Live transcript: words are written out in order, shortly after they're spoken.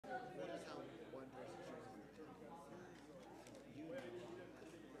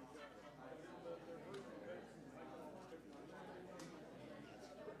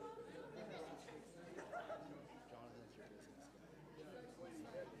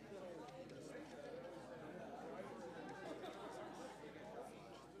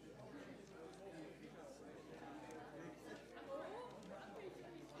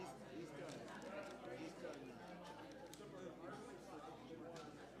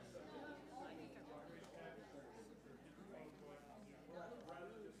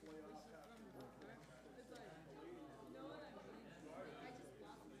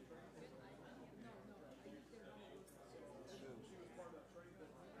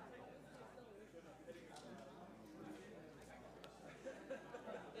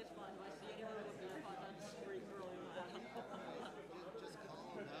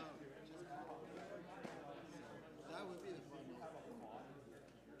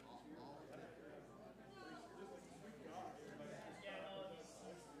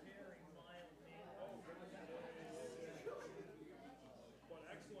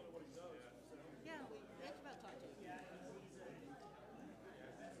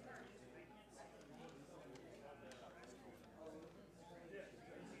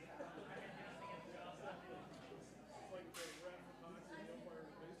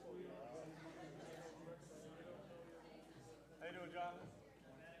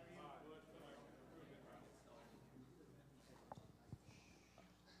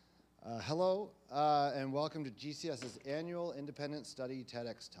Hello, and welcome to GCS's annual Independent Study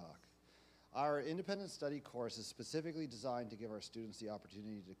TEDx Talk. Our Independent Study course is specifically designed to give our students the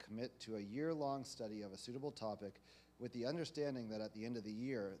opportunity to commit to a year-long study of a suitable topic with the understanding that at the end of the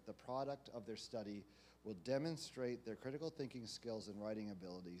year, the product of their study will demonstrate their critical thinking skills and writing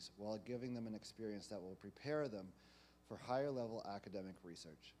abilities while giving them an experience that will prepare them for higher-level academic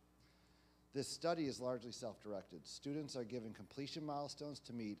research. This study is largely self-directed. Students are given completion milestones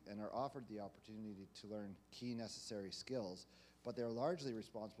to meet and are offered the opportunity to learn key necessary skills, but they're largely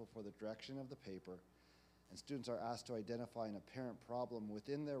responsible for the direction of the paper, and students are asked to identify an apparent problem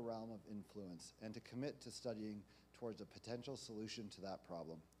within their realm of influence and to commit to studying towards a potential solution to that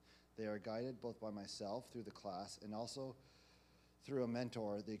problem. They are guided both by myself through the class and also through a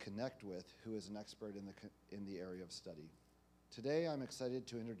mentor they connect with who is an expert in the area of study. Today, I'm excited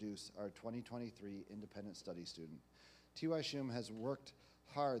to introduce our 2023 Independent Study student. T.Y. Shum has worked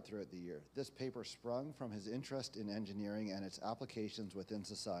hard throughout the year. This paper sprung from his interest in engineering and its applications within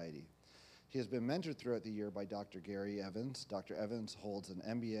society. He has been mentored throughout the year by Dr. Gary Evans. Dr. Evans holds an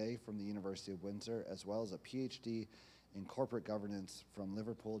MBA from the University of Windsor, as well as a PhD in corporate governance from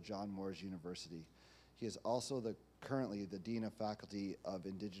Liverpool John Moores University. He is also currently the Dean of Faculty of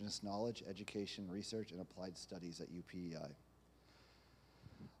Indigenous Knowledge, Education, Research, and Applied Studies at UPEI.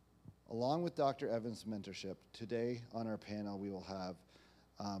 Along with Dr. Evans' mentorship, today on our panel we will have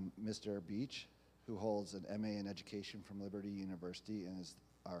Mr. Beach, who holds an MA in Education from Liberty University and is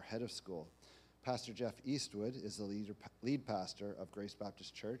our head of school. Pastor Jeff Eastwood is the lead pastor of Grace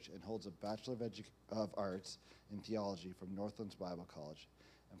Baptist Church and holds a Bachelor of Arts in Theology from Northlands Bible College.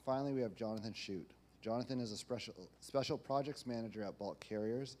 And finally, we have Jonathan Shute. Jonathan is a special projects manager at Bulk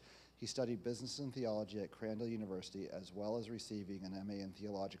Carriers. He studied business and theology at Crandall University, as well as receiving an MA in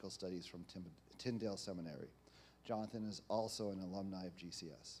theological studies from Tyndale Seminary. Jonathan is also an alumni of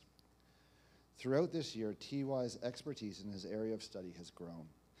GCS. Throughout this year, TY's expertise in his area of study has grown.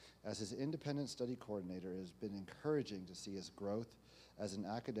 As his independent study coordinator, it has been encouraging to see his growth as an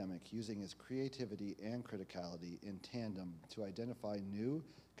academic, using his creativity and criticality in tandem to identify new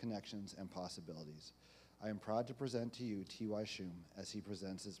connections and possibilities. I am proud to present to you T.Y. Shum as he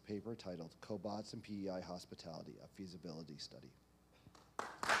presents his paper titled Cobots and PEI Hospitality, a Feasibility Study.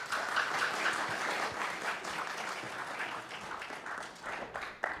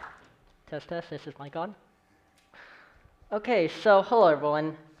 Test, test, this is mic on. Okay, so hello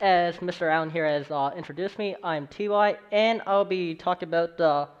everyone. As Mr. Allen here has introduced me, I'm T.Y. and I'll be talking about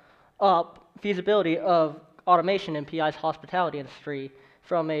the feasibility of automation in PEI's hospitality industry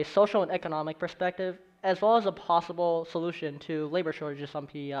from a social and economic perspective, as well as a possible solution to labor shortages on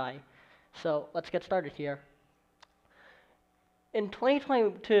PEI. So let's get started here. In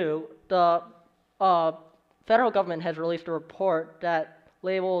 2022, the federal government has released a report that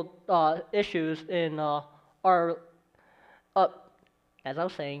labeled issues in as I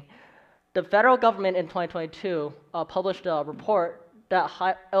was saying, the federal government in 2022 published a report that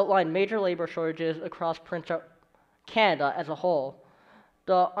outlined major labor shortages across Canada as a whole.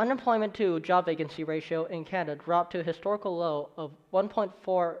 The unemployment to job vacancy ratio in Canada dropped to a historical low of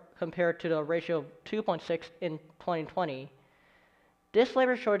 1.4 compared to the ratio of 2.6 in 2020. This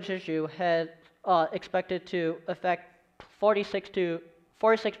labor shortage issue has expected to affect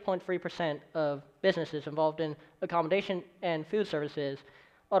 46.3% of businesses involved in accommodation and food services,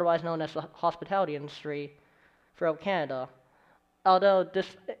 otherwise known as the hospitality industry, throughout Canada. Although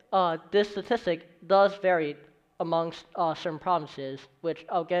this statistic does vary amongst certain provinces, which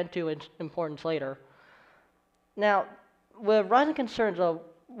I'll get into its importance later. Now, with rising concerns of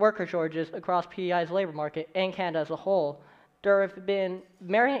worker shortages across PEI's labor market and Canada as a whole, there have been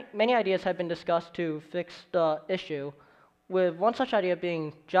many ideas have been discussed to fix the issue, with one such idea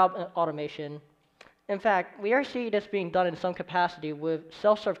being job automation. In fact, we are seeing this being done in some capacity with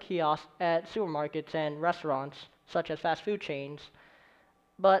self-serve kiosks at supermarkets and restaurants, such as fast food chains.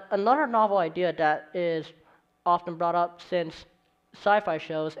 But another novel idea that is often brought up since sci-fi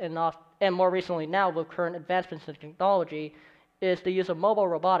shows and more recently now with current advancements in technology is the use of mobile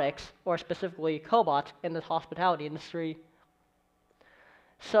robotics, or specifically cobots, in the hospitality industry.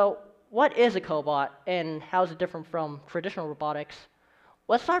 So what is a cobot and how is it different from traditional robotics?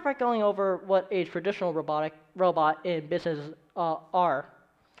 Let's start by going over what a traditional robot in business are.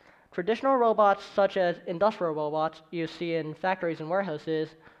 Traditional robots, such as industrial robots you see in factories and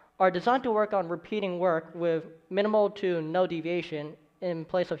warehouses, are designed to work on repeating work with minimal to no deviation in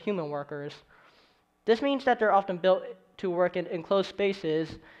place of human workers. This means that they're often built to work in enclosed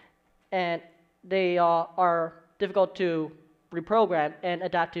spaces, and they are difficult to reprogram and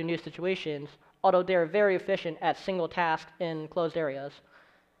adapt to new situations, although they are very efficient at single tasks in closed areas.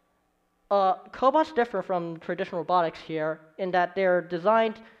 Cobots differ from traditional robotics here in that they're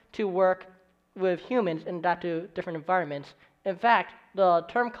designed to work with humans and adapt to different environments. In fact, the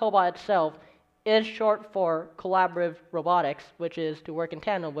term cobot itself is short for collaborative robotics, which is to work in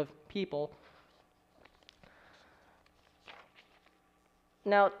tandem with people.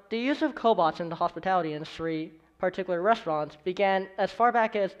 Now, the use of cobots in the hospitality industry, particularly restaurants, began as far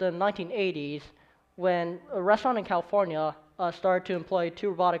back as the 1980s when a restaurant in California started to employ 2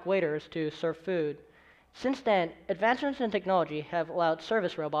 robotic waiters to serve food. Since then, advancements in technology have allowed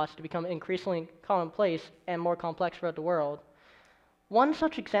service robots to become increasingly commonplace and more complex throughout the world. One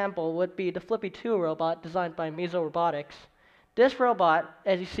such example would be the Flippy 2 robot designed by Miso Robotics. This robot,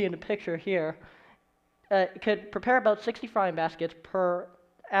 as you see in the picture here, could prepare about 60 frying baskets per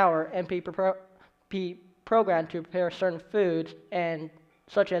hour and be programmed to prepare certain foods,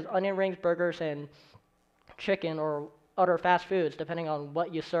 such as onion rings, burgers, and chicken or other fast foods, depending on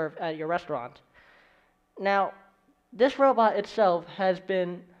what you serve at your restaurant. Now, this robot itself has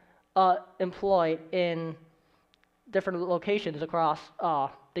been employed in different locations across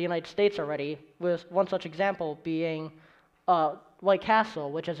the United States already, with one such example being White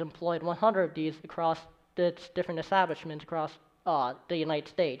Castle, which has employed 100 of these across its different establishments across the United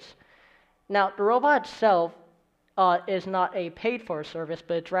States. Now, the robot itself is not a paid-for service,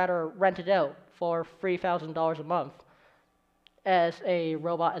 but it's rather rented out for $3,000 a month as a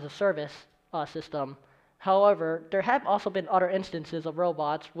robot as a service system. However, there have also been other instances of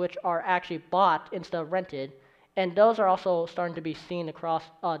robots which are actually bought instead of rented, and those are also starting to be seen across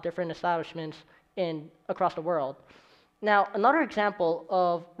different establishments across the world. Now, another example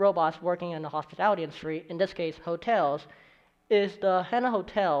of robots working in the hospitality industry, in this case hotels, is the Hana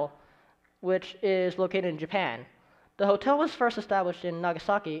Hotel, which is located in Japan. The hotel was first established in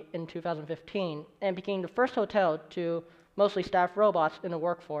Nagasaki in 2015 and became the first hotel to mostly staff robots in the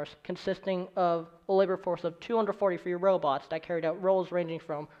workforce, consisting of a labor force of 243 robots that carried out roles ranging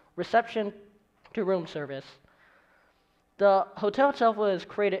from reception to room service. The hotel itself was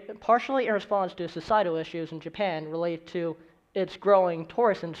created partially in response to societal issues in Japan related to its growing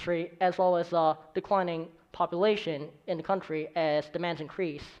tourist industry, as well as the declining population in the country as demands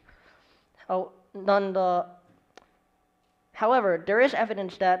increase. However, there is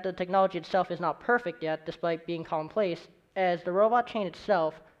evidence that the technology itself is not perfect yet, despite being commonplace, as the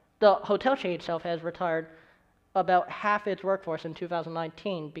hotel chain itself has retired about half its workforce in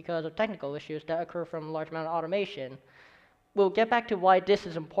 2019 because of technical issues that occur from a large amount of automation. We'll get back to why this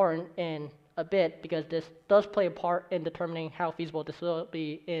is important in a bit, because this does play a part in determining how feasible this will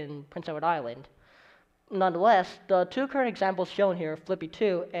be in Prince Edward Island. Nonetheless, the 2 current examples shown here, Flippy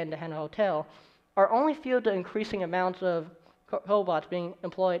 2 and the Hana Hotel, are only few of the increasing amounts of cobots being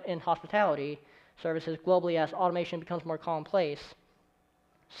employed in hospitality services globally as automation becomes more commonplace.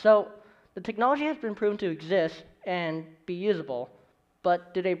 So, the technology has been proven to exist and be usable,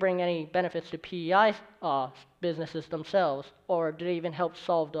 but do they bring any benefits to PEI businesses themselves, or do they even help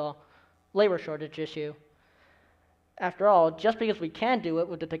solve the labor shortage issue? After all, just because we can do it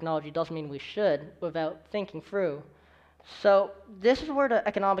with the technology doesn't mean we should without thinking through. So this is where the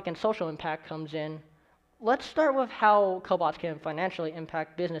economic and social impact comes in. Let's start with how cobots can financially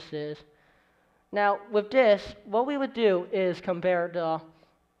impact businesses. Now, with this, what we would do is compare the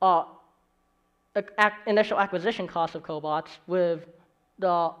initial acquisition cost of cobots with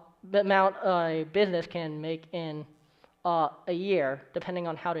the amount a business can make in a year, depending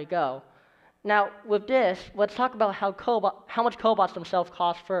on how they go. Now, with this, let's talk about how much cobots themselves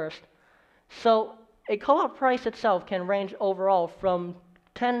cost first. So, a cobot price itself can range overall from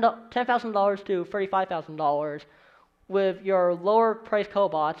 $10,000 to $35,000, with your lower price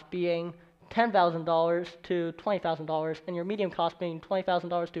cobots being $10,000 to $20,000, and your medium cost being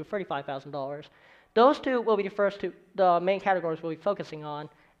 $20,000 to $35,000. Those 2 will be the main categories we'll be focusing on,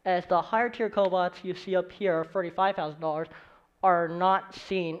 as the higher tier cobots you see up here, $35,000, are not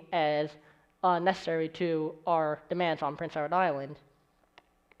seen as necessary to our demands on Prince Edward Island.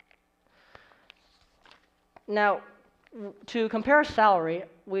 Now, to compare salary,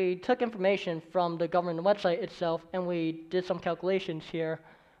 we took information from the government website itself, and we did some calculations here,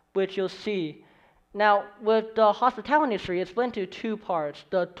 which you'll see. Now, with the hospitality industry, it's split into 2 parts,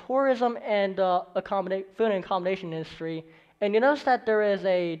 the tourism and the food and accommodation industry. And you notice that there is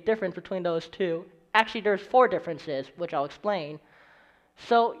a difference between those 2. Actually, there's 4 differences, which I'll explain.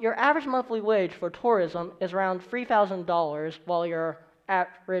 So your average monthly wage for tourism is around $3,000, while your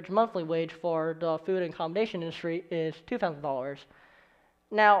average monthly wage for the food and accommodation industry is $2,000.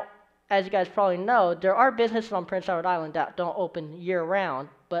 Now, as you guys probably know, there are businesses on Prince Edward Island that don't open year-round,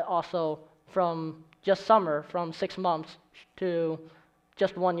 but also from just summer, from 6 months to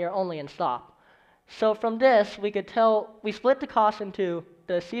just 1 year only and stop. So from this, we split the cost into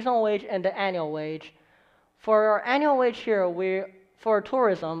the seasonal wage and the annual wage. For our annual wage here, for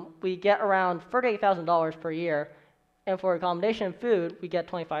tourism, we get around $38,000 per year, and for accommodation and food, we get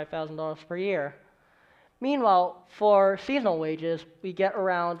 $25,000 per year. Meanwhile, for seasonal wages, we get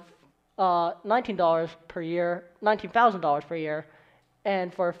around $19 per year, $19,000 per year,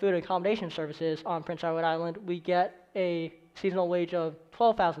 and for food and accommodation services on Prince Edward Island, we get a seasonal wage of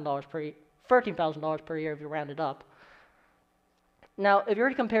 $13,000 per year if you round it up. Now, if you were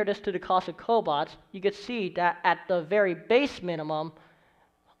to compare this to the cost of cobots, you could see that at the very base minimum,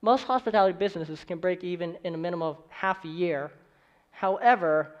 most hospitality businesses can break even in a minimum of half a year.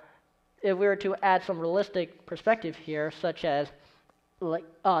 However, if we were to add some realistic perspective here, such as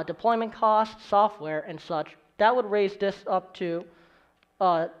deployment costs, software, and such, that would raise this up to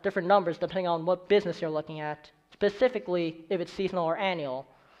different numbers depending on what business you're looking at, specifically if it's seasonal or annual.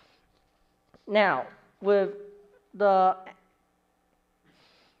 Now, with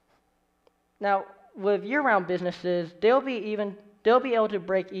year-round businesses, they'll be able to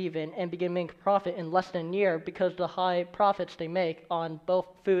break even and begin making profit in less than a year because of the high profits they make on both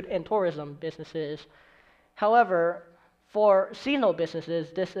food and tourism businesses. However, for seasonal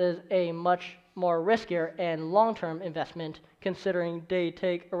businesses, this is a much more riskier and long-term investment, considering they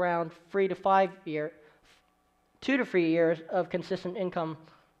take around 2 to 3 years of consistent income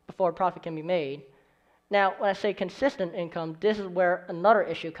before profit can be made. Now, when I say consistent income, this is where another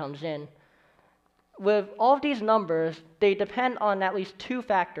issue comes in. With all of these numbers, they depend on at least 2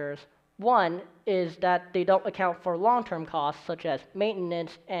 factors. One is that they don't account for long-term costs, such as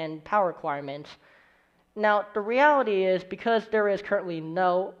maintenance and power requirements. Now, the reality is, because there is currently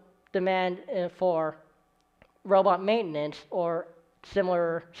no demand for robot maintenance or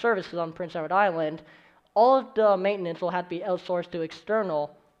similar services on Prince Edward Island, all of the maintenance will have to be outsourced to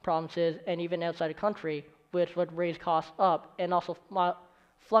external provinces and even outside the country, which would raise costs up and also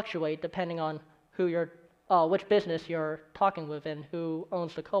fluctuate depending on which business you're talking with and who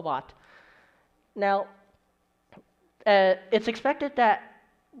owns the cobot. Now, it's expected that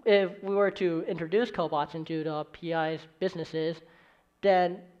if we were to introduce cobots into the PI's businesses,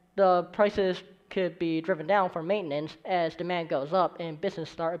 then the prices could be driven down for maintenance as demand goes up and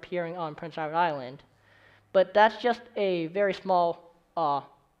businesses start appearing on Prince Edward Island. But that's just a very small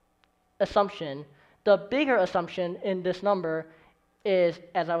assumption. The bigger assumption in this number is,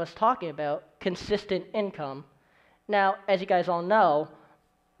 as I was talking about, consistent income. Now, as you guys all know,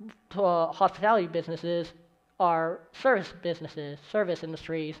 hospitality businesses are service businesses, service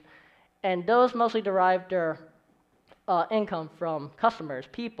industries, and those mostly derive their income from customers,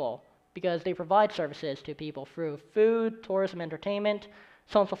 people, because they provide services to people through food, tourism, entertainment,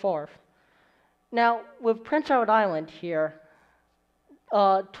 so on and so forth. Now, with Prince Edward Island here,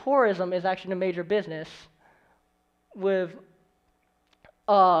 tourism is actually a major business, with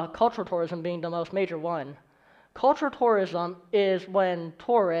cultural tourism being the most major one. Cultural tourism is when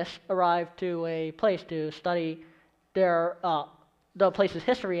tourists arrive to a place to study the place's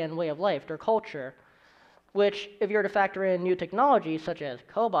history and way of life, their culture, which, if you were to factor in new technology, such as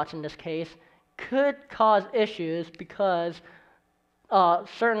cobots in this case, could cause issues because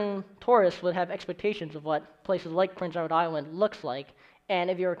certain tourists would have expectations of what places like Prince Edward Island looks like. And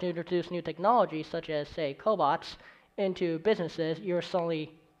if you were to introduce new technology, such as, say, cobots, into businesses, you're suddenly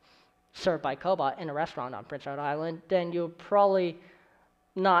served by cobot in a restaurant on Prince Edward Island, then you'll probably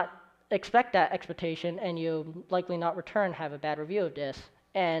not expect that expectation, and you'll likely not return, have a bad review of this.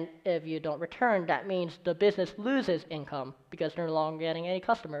 And if you don't return, that means the business loses income because they're no longer getting any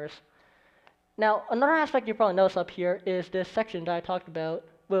customers. Now, another aspect you probably notice up here is this section that I talked about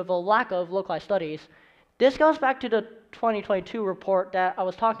with a lack of localized studies. This goes back to the 2022 report that I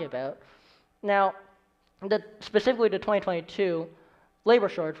was talking about. Now, specifically the 2022 labor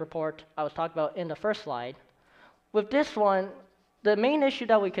shortage report I was talking about in the first slide. With this one, the main issue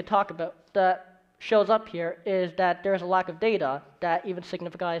that we could talk about that shows up here is that there's a lack of data that even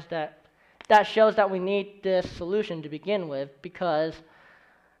signifies that shows that we need this solution to begin with, because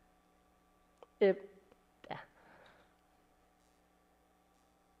a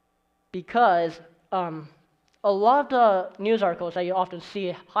lot of the news articles that you often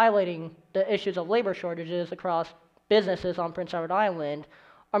see highlighting the issues of labor shortages across businesses on Prince Edward Island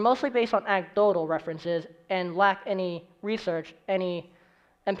are mostly based on anecdotal references and lack any research, any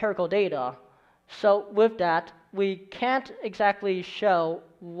empirical data. So with that, we can't exactly show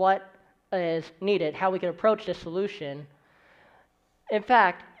what is needed, how we can approach this solution. In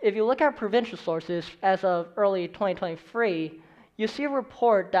fact, if you look at provincial sources as of early 2023, you see a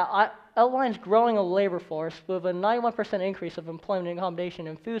report that outlines growing a labor force with a 91% increase of employment and accommodation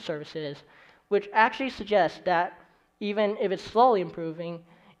in food services, which actually suggests that even if it's slowly improving,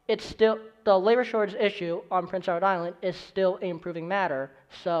 it's still the labor shortage issue on Prince Edward Island is still an improving matter.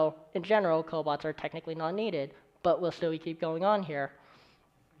 So in general, cobots are technically not needed, but we'll still keep going on here.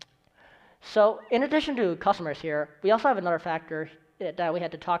 So in addition to customers here, we also have another factor that we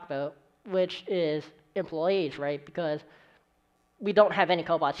had to talk about, which is employees, right? Because we don't have any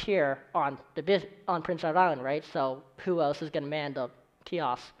cobots here on Prince Edward Island, right? So who else is going to man the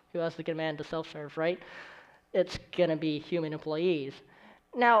kiosks? Who else is going to man the self-serve, right? It's going to be human employees.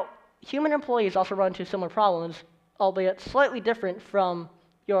 Now, human employees also run into similar problems, albeit slightly different from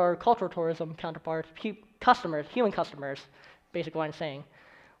your cultural tourism counterparts, human customers, basically what I'm saying,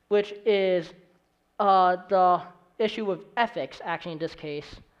 which is the issue with ethics, actually, in this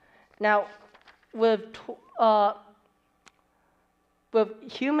case. Now, with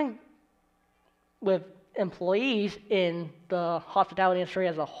employees in the hospitality industry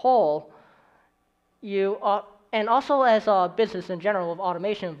as a whole, and also as a business in general with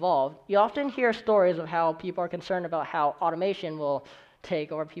automation involved, you often hear stories of how people are concerned about how automation will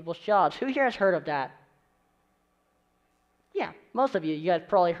take over people's jobs. Who here has heard of that? Yeah, most of you. You guys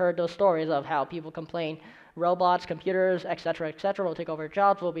probably heard those stories of how people complain robots, computers, etc., will take over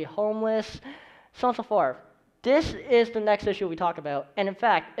jobs, we'll be homeless, so on and so forth. This is the next issue we talk about. And in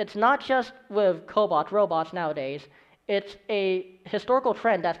fact, it's not just with cobots, robots nowadays. It's a historical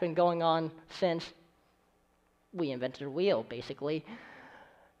trend that's been going on since we invented the wheel, basically.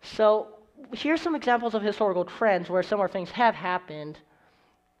 So here's some examples of historical trends where similar things have happened.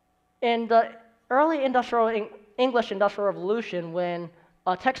 In the early English Industrial Revolution, when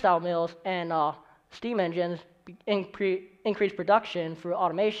textile mills and steam engines increased production through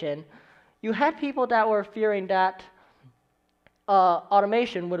automation, you had people that were fearing that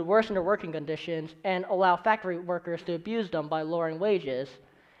automation would worsen their working conditions and allow factory workers to abuse them by lowering wages.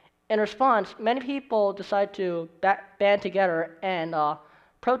 In response, many people decided to band together and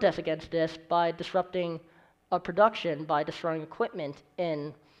protest against this by disrupting production, by destroying equipment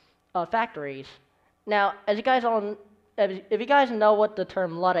in factories. Now, if you guys know what the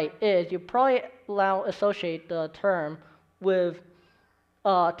term Luddite is, you probably associate the term with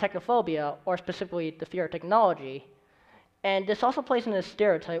technophobia, or specifically the fear of technology. And this also plays in a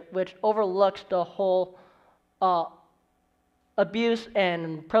stereotype which overlooks the whole abuse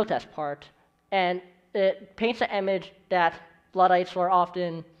and protest part, and it paints an image that Luddites are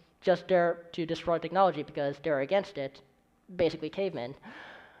often just there to destroy technology because they're against it, basically cavemen.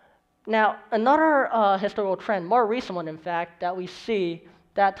 Now, another historical trend, more recent one in fact, that we see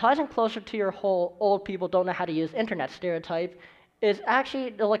that ties in closer to your whole old people don't know how to use internet stereotype is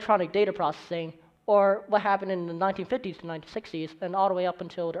actually electronic data processing, or what happened in the 1950s to 1960s and all the way up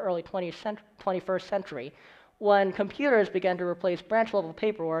until the early 21st century, when computers began to replace branch-level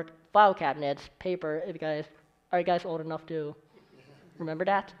paperwork, file cabinets, paper. Are you guys old enough to remember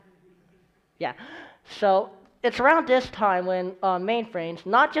that? Yeah. So it's around this time when mainframes,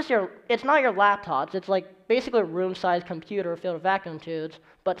 it's not your laptops, it's like basically a room-sized computer filled with vacuum tubes,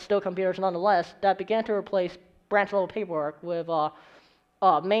 but still computers nonetheless, that began to replace branch-level paperwork with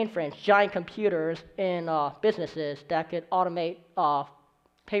mainframes, giant computers in businesses that could automate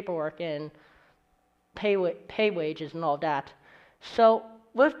paperwork and pay wages and all that. So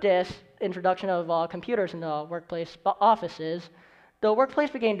with this introduction of computers in the workplace offices, the workplace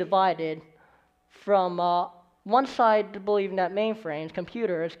became divided from one side believing that mainframes,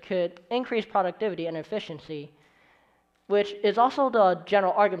 computers, could increase productivity and efficiency, which is also the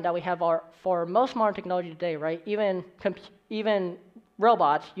general argument that we have for most modern technology today, right? Even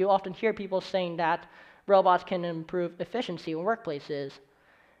robots, you often hear people saying that robots can improve efficiency in workplaces.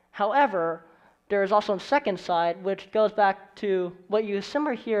 However, there is also a second side, which goes back to what you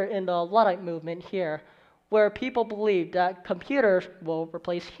similar here in the Luddite movement here, where people believe that computers will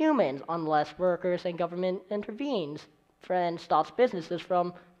replace humans unless workers and government intervenes and stops businesses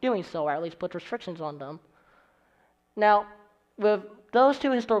from doing so, or at least puts restrictions on them. Now, with those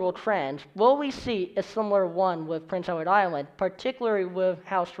two historical trends, will we see a similar one with Prince Edward Island, particularly with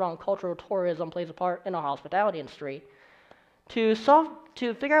how strong cultural tourism plays a part in our hospitality industry? To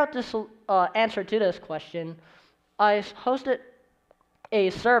figure out this answer to this question, I hosted a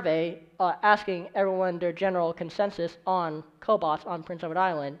survey asking everyone their general consensus on cobots on Prince Edward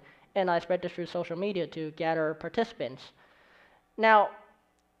Island, and I spread this through social media to gather participants. Now,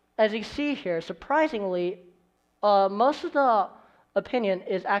 as you see here, surprisingly, most of the opinion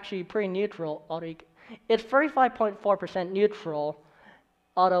is actually pretty neutral. It's 35.4% neutral,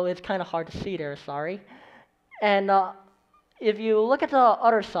 although it's kind of hard to see there, sorry. And if you look at the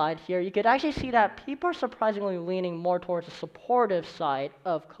other side here, you could actually see that people are surprisingly leaning more towards the supportive side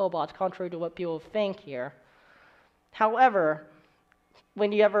of cobots, contrary to what people think here. However,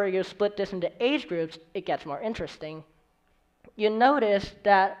 whenever you split this into age groups, it gets more interesting. You notice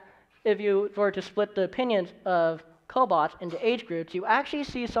that if you were to split the opinions of cobots into age groups, you actually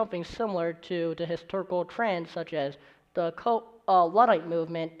see something similar to the historical trends, such as the Luddite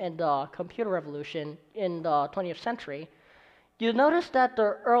movement and the computer revolution in the 20th century. You notice that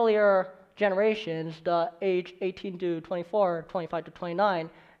the earlier generations, the age 18 to 24, 25 to 29,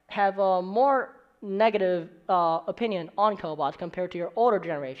 have a more negative opinion on cobots compared to your older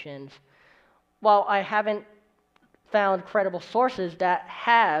generations. While I haven't found credible sources that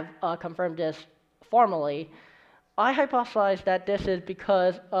have confirmed this formally, I hypothesize that this is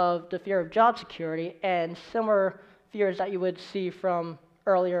because of the fear of job security and similar fears that you would see from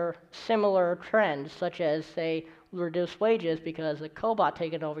earlier similar trends, such as, say, reduced wages because the cobot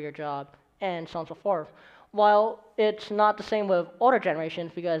taking over your job, and so on and so forth. While it's not the same with older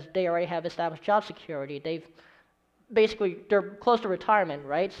generations because they already have established job security, they're close to retirement,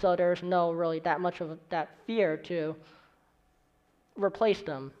 right? So there's no really that much of that fear to replace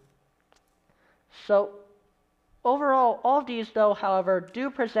them. So overall, all of these, though, however, do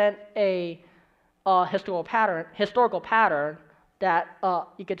present a historical pattern that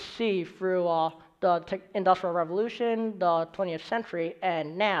you could see through the Industrial Revolution, the 20th century,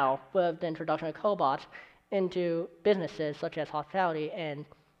 and now with the introduction of cobots into businesses such as hospitality and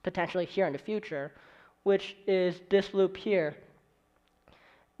potentially here in the future, which is this loop here.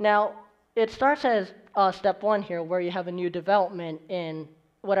 Now, it starts as step one here, where you have a new development in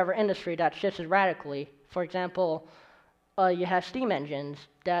whatever industry that shifts it radically. For example, you have steam engines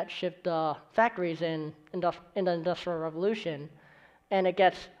that shift factories in the Industrial Revolution, and it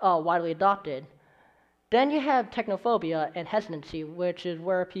gets widely adopted. Then you have technophobia and hesitancy, which is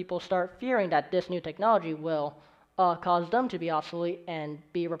where people start fearing that this new technology will cause them to be obsolete and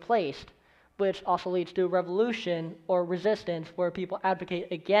be replaced, which also leads to revolution or resistance, where people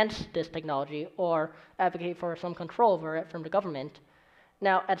advocate against this technology or advocate for some control over it from the government.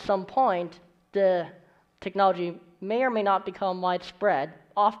 Now, at some point, the technology may or may not become widespread,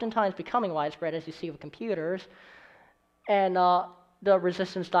 oftentimes becoming widespread, as you see with computers, and the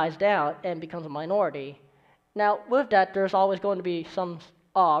resistance dies down and becomes a minority. Now, with that, there's always going to be some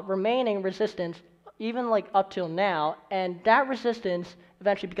remaining resistance, even like up till now, and that resistance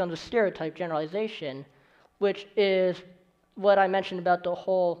eventually becomes a stereotype generalization, which is what I mentioned about the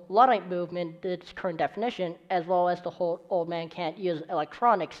whole Luddite movement, its current definition, as well as the whole old man can't use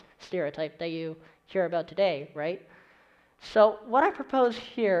electronics stereotype that you hear about today, right? So what I propose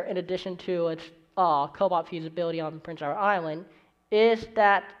here, in addition to its cobot feasibility on Prince Edward Island, is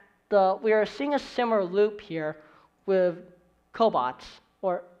that we are seeing a similar loop here with cobots,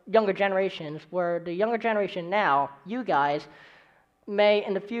 or younger generations, where the younger generation now, you guys, may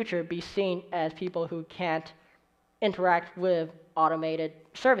in the future be seen as people who can't interact with automated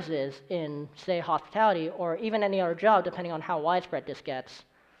services in, say, hospitality or even any other job, depending on how widespread this gets.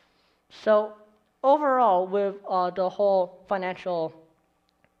 So overall, with the whole financial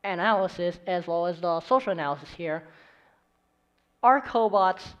analysis as well as the social analysis here, are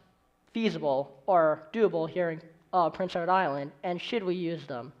cobots feasible or doable here in Prince Edward Island, and should we use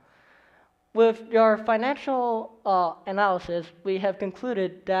them? With your financial analysis, we have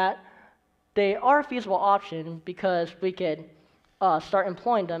concluded that they are a feasible option because we could start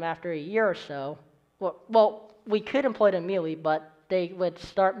employing them after a year or so. Well, we could employ them immediately, but they would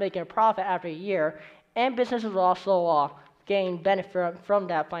start making a profit after a year, and businesses would also gain benefit from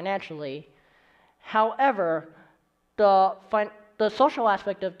that financially. However, the social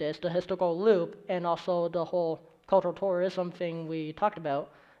aspect of this, the historical loop, and also the whole cultural tourism thing we talked about,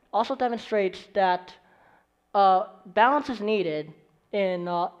 also demonstrates that balance is needed in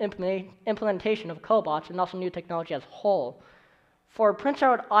implementation of cobots and also new technology as a whole. For Prince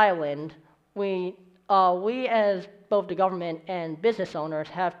Edward Island, we as both the government and business owners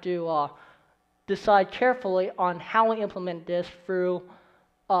have to decide carefully on how we implement this through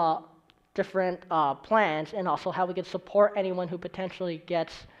different plans, and also how we can support anyone who potentially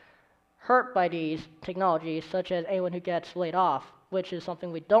gets hurt by these technologies, such as anyone who gets laid off, which is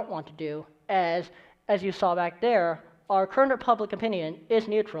something we don't want to do, as you saw back there, our current public opinion is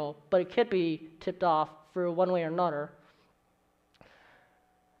neutral, but it could be tipped off through one way or another.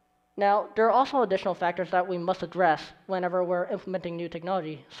 Now, there are also additional factors that we must address whenever we're implementing new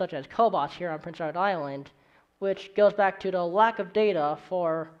technology, such as cobots here on Prince Edward Island, which goes back to the lack of data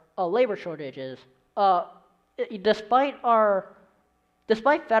for labor shortages. Despite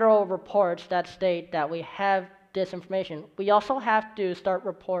federal reports that state that we have disinformation. We also have to start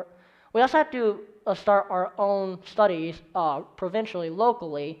start our own studies provincially,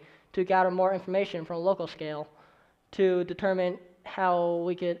 locally, to gather more information from a local scale to determine how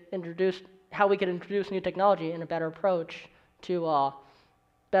we could introduce new technology and a better approach to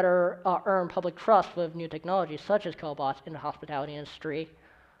better earn public trust with new technologies such as cobots in the hospitality industry.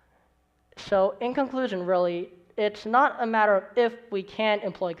 So in conclusion, really, it's not a matter of if we can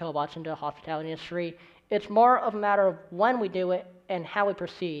employ cobots into the hospitality industry, it's more of a matter of when we do it and how we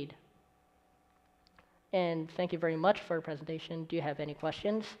proceed. And thank you very much for your presentation. Do you have any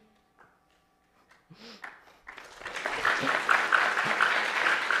questions?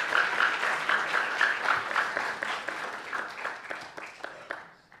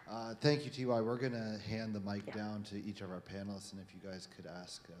 Thank you, TY. We're going to hand the mic down to each of our panelists, and if you guys could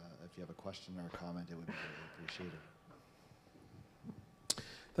ask if you have a question or a comment, it would be really appreciated.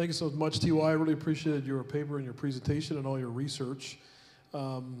 Thank you so much, TY. I really appreciated your paper and your presentation and all your research.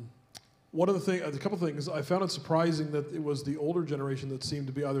 One of the things, a couple things, I found it surprising that it was the older generation that seemed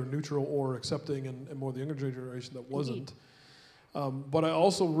to be either neutral or accepting, and more the younger generation that wasn't. But I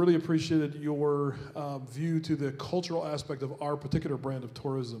also really appreciated your view to the cultural aspect of our particular brand of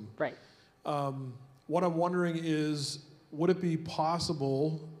tourism. Right. What I'm wondering is, would it be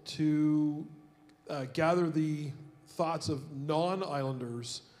possible to gather the thoughts of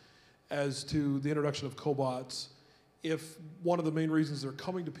non-islanders as to the introduction of cobots, if one of the main reasons they're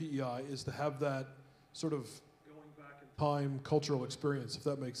coming to PEI is to have that sort of going back in time cultural experience, if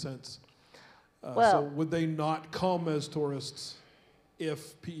that makes sense? So would they not come as tourists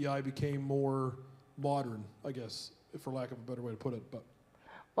if PEI became more modern, I guess, for lack of a better way to put it? But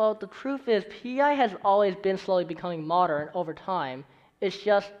well, the truth is PEI has always been slowly becoming modern over time. It's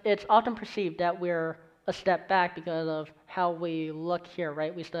just, it's often perceived that we're a step back because of how we look here,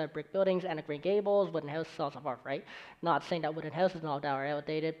 right? We still have brick buildings, antique green gables, wooden houses, so on and so forth, right? Not saying that wooden houses and all that are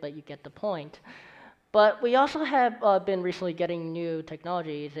outdated, but you get the point. But we also have been recently getting new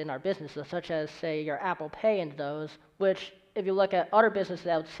technologies in our businesses, such as, say, your Apple Pay and those, which, if you look at other businesses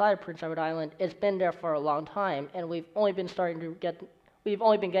outside of Prince Edward Island, it's been there for a long time, and we've only been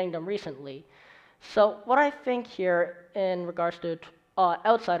getting them recently. So what I think here in regards to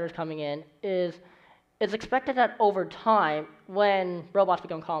outsiders coming in is, it's expected that over time, when robots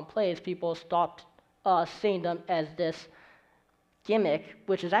become commonplace, people stopped seeing them as this gimmick,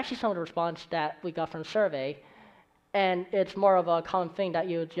 which is actually some of the response that we got from the survey, and it's more of a common thing that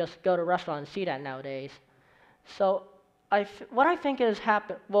you just go to a restaurant and see that nowadays. So what I think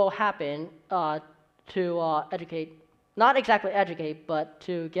will happen to educate, not exactly educate, but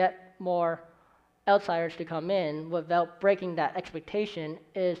to get more outsiders to come in without breaking that expectation,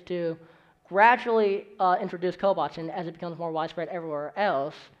 is to gradually introduce cobots in as it becomes more widespread everywhere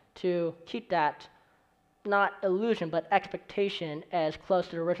else, to keep that not illusion, but expectation as close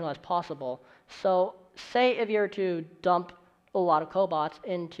to the original as possible. So say if you were to dump a lot of cobots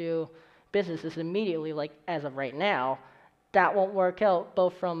into businesses immediately, like as of right now, that won't work out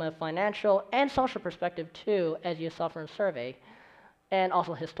both from a financial and social perspective too, as you saw from the survey, and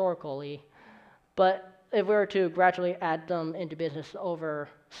also historically. But if we were to gradually add them into business over,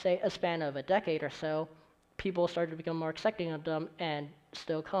 say, a span of a decade or so, people started to become more accepting of them and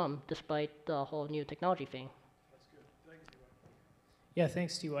still come, despite the whole new technology thing. that's good. Thanks, TY. Yeah,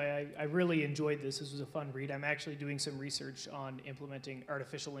 thanks, TY. I really enjoyed this. This was a fun read. I'm actually doing some research on implementing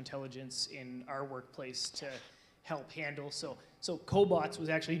artificial intelligence in our workplace to help handle. So cobots was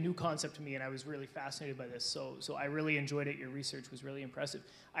actually a new concept to me, and I was really fascinated by this. So I really enjoyed it. Your research was really impressive.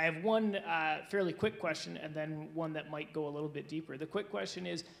 I have one fairly quick question, and then one that might go a little bit deeper. The quick question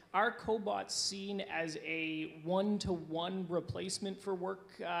is, are cobots seen as a one-to-one replacement for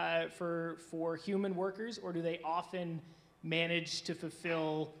work for human workers, or do they often manage to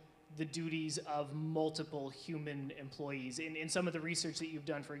fulfill the duties of multiple human employees? In some of the research that you've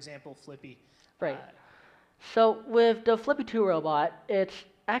done, for example, Flippy. Right. So with the Flippy 2 robot, it's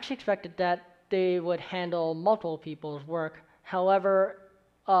actually expected that they would handle multiple people's work. However,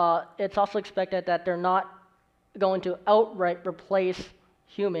 it's also expected that they're not going to outright replace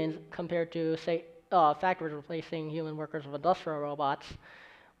humans compared to, say, factories replacing human workers with industrial robots.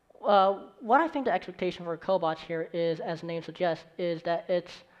 What I think the expectation for cobots here is, as the name suggests, is that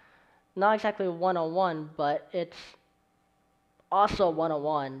it's not exactly one-on-one, but it's also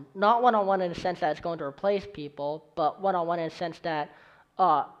one-on-one. Not one-on-one in the sense that it's going to replace people, but one-on-one in the sense that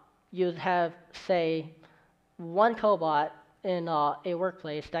you'd have, say, one cobot in a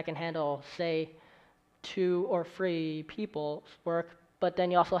workplace that can handle, say, 2 or 3 people's work, but then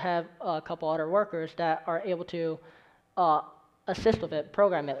you also have a couple other workers that are able to assist with it,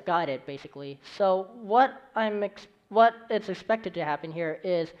 program it, guide it, basically. So what it's expected to happen here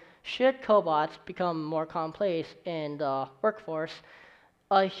is, should cobots become more commonplace in the workforce,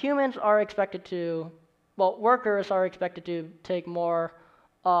 humans are expected to, well, workers are expected to take more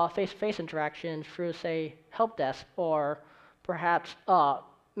face-to-face interactions through, say, help desk, or perhaps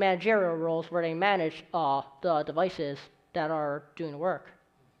managerial roles where they manage the devices that are doing the work.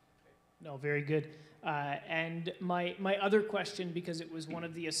 No, very good. And my other question, because it was one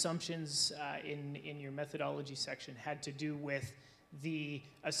of the assumptions in your methodology section, had to do with the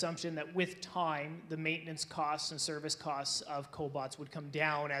assumption that with time, the maintenance costs and service costs of cobots would come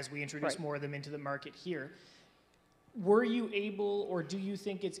down as we introduce more of them into the market here. Were you able, or do you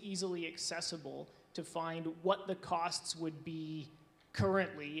think it's easily accessible to find what the costs would be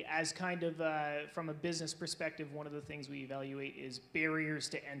currently, as kind of from a business perspective? One of the things we evaluate is barriers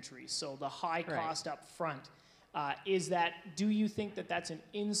to entry. So the high cost up front. Do you think that that's an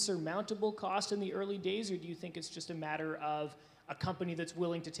insurmountable cost in the early days, or do you think it's just a matter of a company that's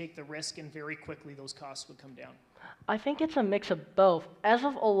willing to take the risk and very quickly those costs would come down? I think it's a mix of both. As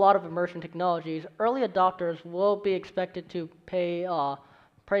with a lot of emerging technologies, early adopters will be expected to pay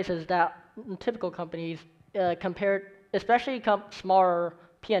prices that typical companies, especially smaller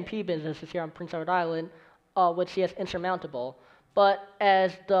PNP businesses here on Prince Edward Island, would see as insurmountable. But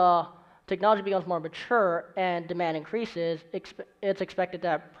as the technology becomes more mature and demand increases, it's expected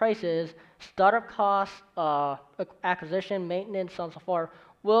that prices, startup costs, acquisition, maintenance, so on and so forth,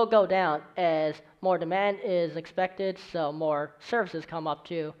 will go down as more demand is expected, so more services come up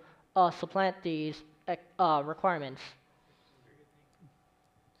to supplant these requirements.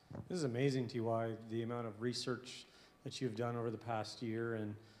 This is amazing, TY, the amount of research that you've done over the past year,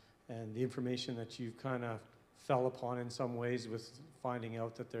 and the information that you've kind of fell upon in some ways, with finding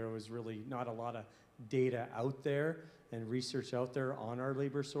out that there was really not a lot of data out there and research out there on our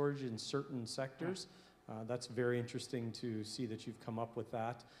labor shortage in certain sectors. That's very interesting to see that you've come up with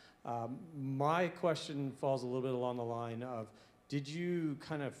that. My question falls a little bit along the line of, did you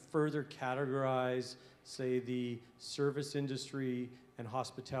kind of further categorize, say, the service industry and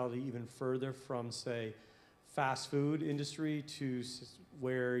hospitality even further from, say, fast food industry to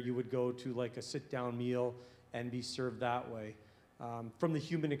where you would go to like a sit-down meal and be served that way, from the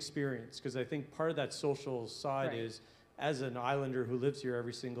human experience? Because I think part of that social side is, as an islander who lives here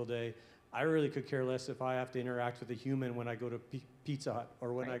every single day, I really could care less if I have to interact with a human when I go to Pizza Hut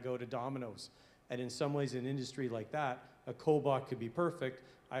or when I go to Domino's. And in some ways, in industry like that, a cobot could be perfect.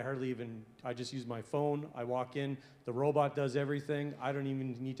 I just use my phone. I walk in, the robot does everything. I don't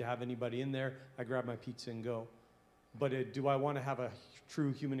even need to have anybody in there. I grab my pizza and go. But do I want to have a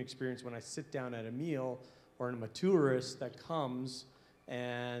true human experience when I sit down at a meal, or I'm a tourist that comes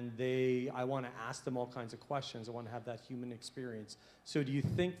and I want to ask them all kinds of questions. I want to have that human experience. So do you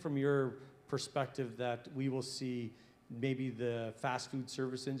think, from your perspective, that we will see maybe the fast food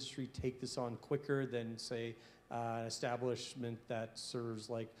service industry take this on quicker than, say, an establishment that serves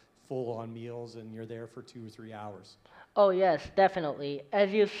like full-on meals and you're there for 2 or 3 hours? Oh yes, definitely.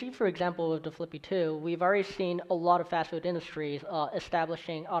 As you see, for example, with the Flippy 2, we've already seen a lot of fast food industries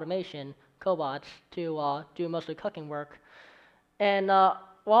establishing automation, cobots, to do mostly cooking work. And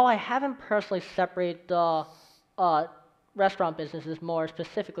while I haven't personally separated the restaurant businesses more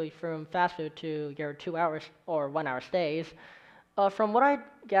specifically from fast food to your 2 hours or 1 hour stays, from what I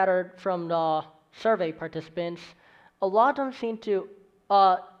gathered from the survey participants, a lot of them seem to,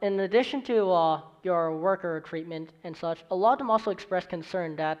 in addition to your worker treatment and such, a lot of them also expressed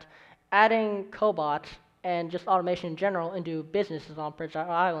concern that adding cobots and just automation in general into businesses on Prince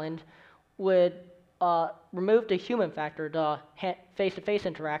Edward Island would remove the human factor, the face-to-face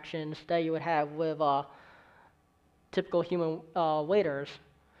interactions that you would have with typical human waiters.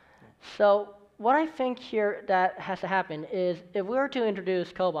 So what I think here that has to happen is, if we were to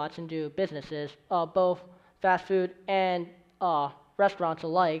introduce cobots into businesses, both fast food and restaurants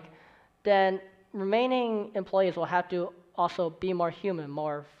alike, then remaining employees will have to also be more human,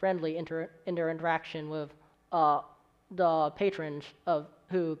 more friendly in their interaction with the patrons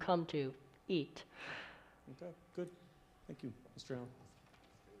who come to eat. Okay, good. Thank you, Mr. Allen.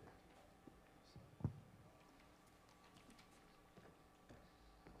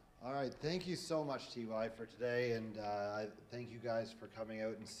 All right, thank you so much, TY, for today, and I thank you guys for coming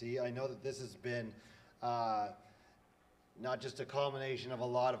out and see. I know that this has been not just a culmination of a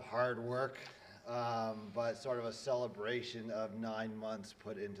lot of hard work, but sort of a celebration of 9 months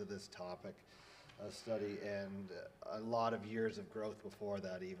put into this topic study, and a lot of years of growth before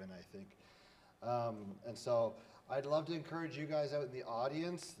that even, I think. And so I'd love to encourage you guys out in the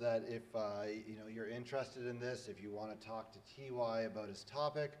audience that if you're interested in this, if you want to talk to TY about his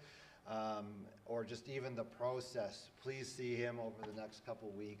topic, or just even the process, please see him over the next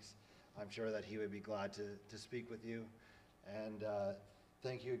couple weeks. I'm sure that he would be glad to speak with you. And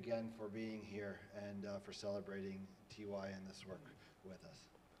thank you again for being here and for celebrating TY and this work with us.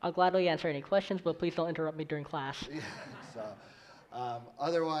 I'll gladly answer any questions, but please don't interrupt me during class. Yeah, so,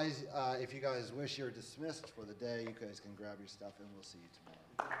 otherwise, if you guys wish you're dismissed for the day, you guys can grab your stuff and we'll see you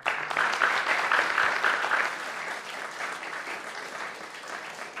tomorrow.